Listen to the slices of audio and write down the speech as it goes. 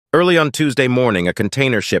Early on Tuesday morning, a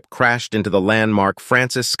container ship crashed into the landmark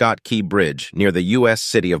Francis Scott Key Bridge near the U.S.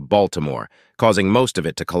 city of Baltimore, causing most of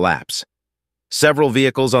it to collapse. Several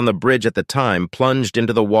vehicles on the bridge at the time plunged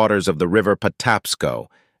into the waters of the River Patapsco,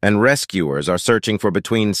 and rescuers are searching for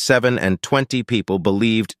between 7 and 20 people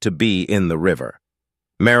believed to be in the river.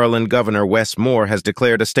 Maryland Governor Wes Moore has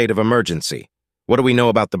declared a state of emergency. What do we know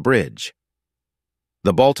about the bridge?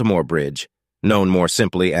 The Baltimore Bridge, known more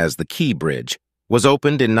simply as the Key Bridge, was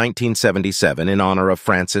opened in 1977 in honor of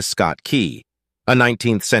Francis Scott Key, a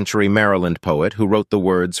 19th-century Maryland poet who wrote the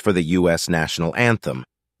words for the U.S. national anthem,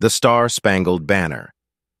 the Star Spangled Banner.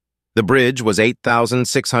 The bridge was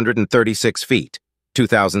 8,636 feet,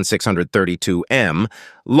 2,632 m,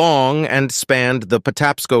 long and spanned the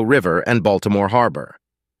Patapsco River and Baltimore Harbor.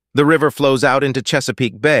 The river flows out into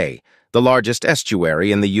Chesapeake Bay, the largest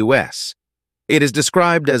estuary in the U.S. It is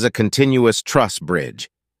described as a continuous truss bridge,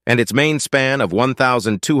 and its main span of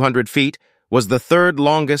 1,200 feet was the third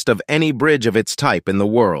longest of any bridge of its type in the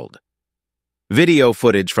world. Video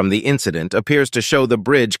footage from the incident appears to show the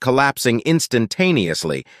bridge collapsing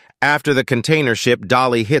instantaneously after the container ship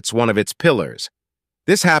Dolly hits one of its pillars.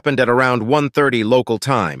 This happened at around 1:30 local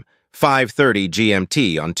time, 5:30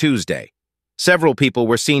 GMT on Tuesday. Several people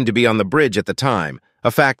were seen to be on the bridge at the time, a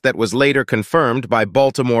fact that was later confirmed by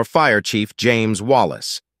Baltimore Fire Chief James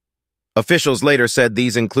Wallace. Officials later said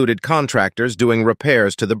these included contractors doing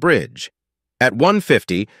repairs to the bridge. At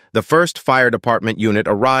 1:50, the 1st Fire Department unit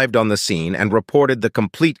arrived on the scene and reported the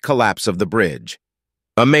complete collapse of the bridge.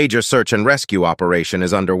 A major search and rescue operation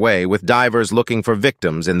is underway, with divers looking for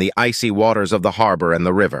victims in the icy waters of the harbor and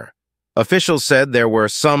the river. Officials said there were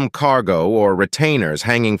some cargo or retainers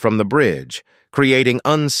hanging from the bridge, creating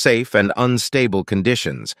unsafe and unstable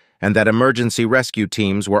conditions, and that emergency rescue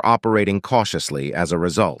teams were operating cautiously as a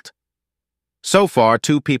result. So far,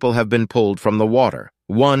 2 people have been pulled from the water,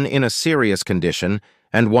 one in a serious condition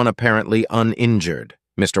and one apparently uninjured,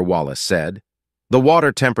 Mr. Wallace said. The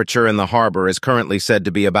water temperature in the harbor is currently said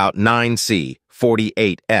to be about 9°C,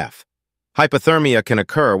 48 F. Hypothermia can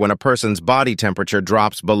occur when a person's body temperature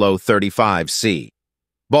drops below 35°C.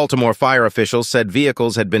 Baltimore fire officials said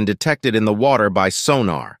vehicles had been detected in the water by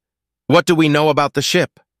sonar. What do we know about the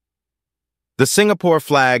ship? The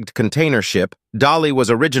Singapore-flagged container ship Dolly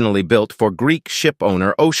was originally built for Greek ship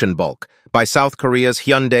owner Ocean Bulk by South Korea's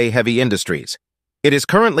Hyundai Heavy Industries. It is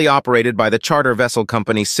currently operated by the charter vessel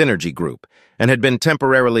company Synergy Group and had been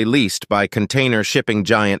temporarily leased by container shipping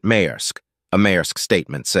giant Maersk, a Maersk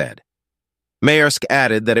statement said. Maersk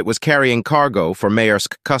added that it was carrying cargo for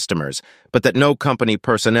Maersk customers, but that no company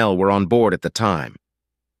personnel were on board at the time.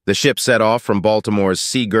 The ship set off from Baltimore's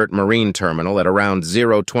Seagirt Marine Terminal at around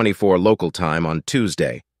 0:24 local time on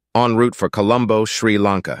Tuesday, en route for Colombo, Sri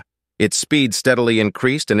Lanka. Its speed steadily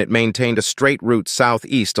increased and it maintained a straight route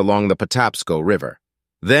southeast along the Patapsco River.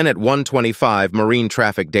 Then at 1:25, marine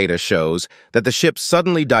traffic data shows that the ship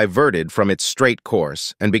suddenly diverted from its straight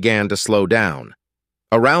course and began to slow down.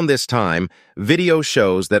 Around this time, video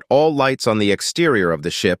shows that all lights on the exterior of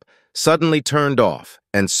the ship suddenly turned off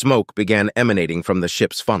and smoke began emanating from the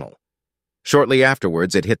ship's funnel. Shortly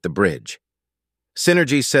afterwards, it hit the bridge.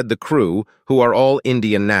 Synergy said the crew, who are all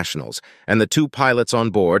Indian nationals, and the 2 pilots on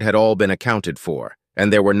board had all been accounted for,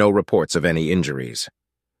 and there were no reports of any injuries.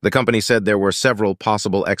 The company said there were several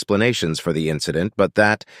possible explanations for the incident, but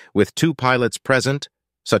that, with 2 pilots present,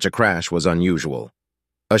 such a crash was unusual.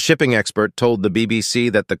 A shipping expert told the BBC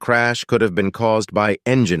that the crash could have been caused by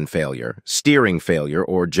engine failure, steering failure,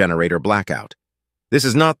 or generator blackout. This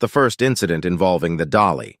is not the first incident involving the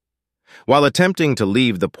Dolly. While attempting to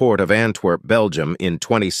leave the port of Antwerp, Belgium in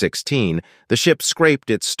 2016, the ship scraped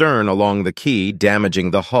its stern along the quay,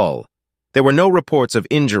 damaging the hull. There were no reports of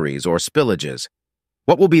injuries or spillages.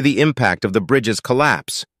 What will be the impact of the bridge's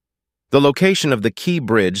collapse? The location of the Key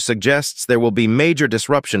Bridge suggests there will be major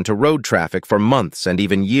disruption to road traffic for months and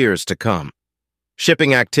even years to come.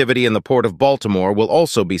 Shipping activity in the port of Baltimore will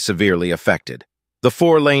also be severely affected. The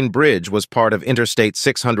 4-lane bridge was part of Interstate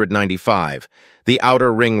 695, the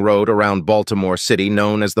outer ring road around Baltimore City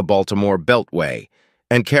known as the Baltimore Beltway,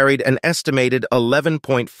 and carried an estimated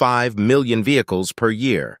 11.5 million vehicles per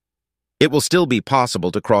year. It will still be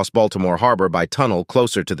possible to cross Baltimore Harbor by tunnel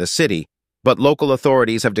closer to the city, but local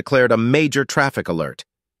authorities have declared a major traffic alert,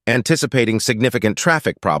 anticipating significant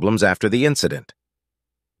traffic problems after the incident.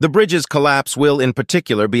 The bridge's collapse will, in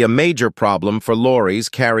particular, be a major problem for lorries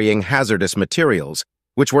carrying hazardous materials,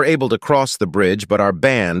 which were able to cross the bridge but are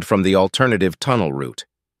banned from the alternative tunnel route.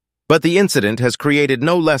 But the incident has created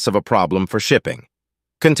no less of a problem for shipping.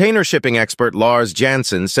 Container shipping expert Lars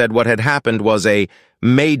Jansen said what had happened was a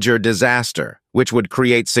major disaster, which would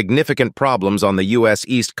create significant problems on the U.S.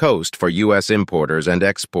 East Coast for U.S. importers and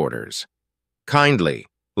exporters. Kindly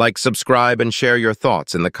like, subscribe, and share your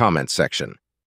thoughts in the comments section.